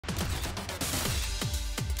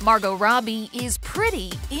Margot Robbie is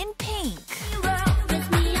pretty in pink.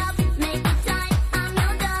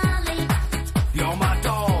 You're my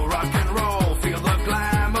doll, rock and roll, feel the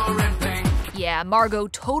glamour in pink. Yeah, Margot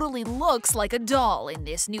totally looks like a doll in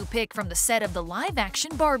this new pic from the set of the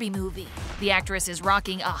live-action Barbie movie. The actress is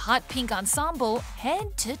rocking a hot pink ensemble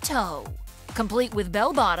head to toe, complete with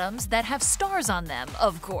bell-bottoms that have stars on them,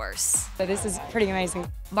 of course. So this is pretty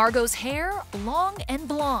amazing. Margot's hair, long and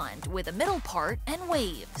blonde, with a middle part and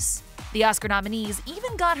waves. The Oscar nominees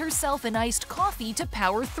even got herself an iced coffee to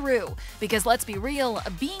power through, because let's be real,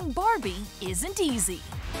 being Barbie isn't easy.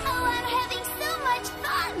 Oh, I'm having so much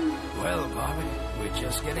fun! Well, Barbie, we're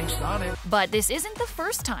just getting started. But this isn't the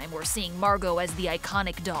first time we're seeing Margot as the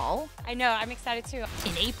iconic doll. I know, I'm excited too.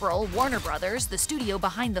 In April, Warner Brothers, the studio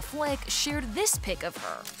behind the flick, shared this pic of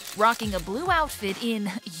her, rocking a blue outfit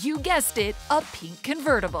in, you guessed it, a pink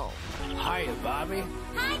convertible. Hiya, Barbie.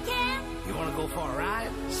 Hi, Ken! You wanna go for a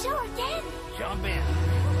ride? Sure, Ken! Jump in.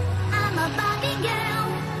 I'm a Barbie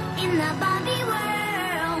girl in the Barbie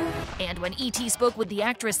world. And when E.T. spoke with the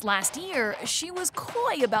actress last year, she was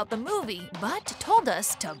coy about the movie, but told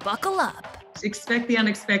us to buckle up. Expect the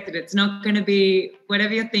unexpected. It's not going to be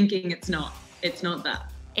whatever you're thinking. It's not. It's not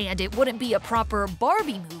that. And it wouldn't be a proper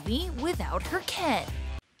Barbie movie without her Ken.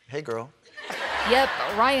 Hey, girl. Yep,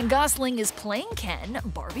 Ryan Gosling is playing Ken,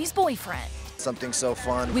 Barbie's boyfriend. Something so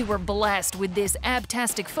fun. We were blessed with this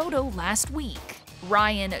abtastic photo last week.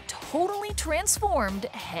 Ryan totally transformed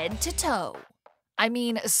head to toe. I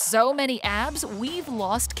mean, so many abs, we've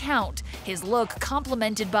lost count. His look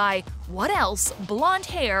complemented by, what else, blonde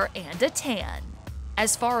hair and a tan.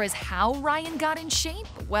 As far as how Ryan got in shape,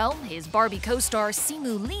 well, his Barbie co-star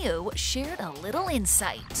Simu Liu shared a little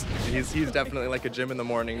insight. He's definitely like a gym in the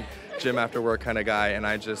morning, gym after work kind of guy, and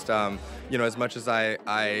I just, you know, as much as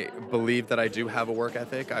I believe that I do have a work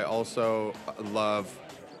ethic, I also love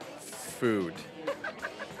food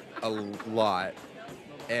a lot.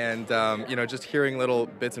 And, you know, just hearing little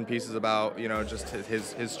bits and pieces about, you know, just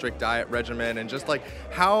his strict diet regimen and just like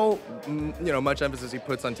how, you know, much emphasis he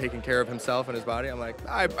puts on taking care of himself and his body. I'm like,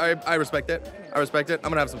 I respect it. I respect it.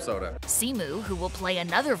 I'm gonna have some soda. Simu, who will play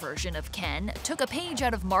another version of Ken, took a page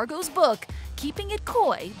out of Margot's book, keeping it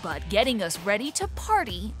coy, but getting us ready to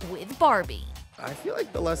party with Barbie. I feel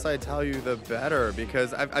like the less I tell you, the better,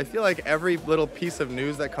 because I feel like every little piece of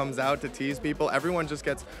news that comes out to tease people, everyone just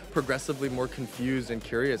gets progressively more confused and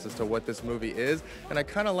curious as to what this movie is, and I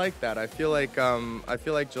kind of like that. I feel like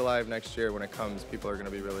July of next year, when it comes, people are going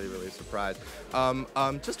to be really, really surprised.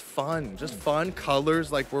 Just fun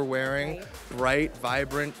colors like we're wearing, bright,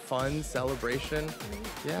 vibrant, fun celebration.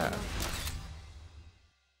 Yeah.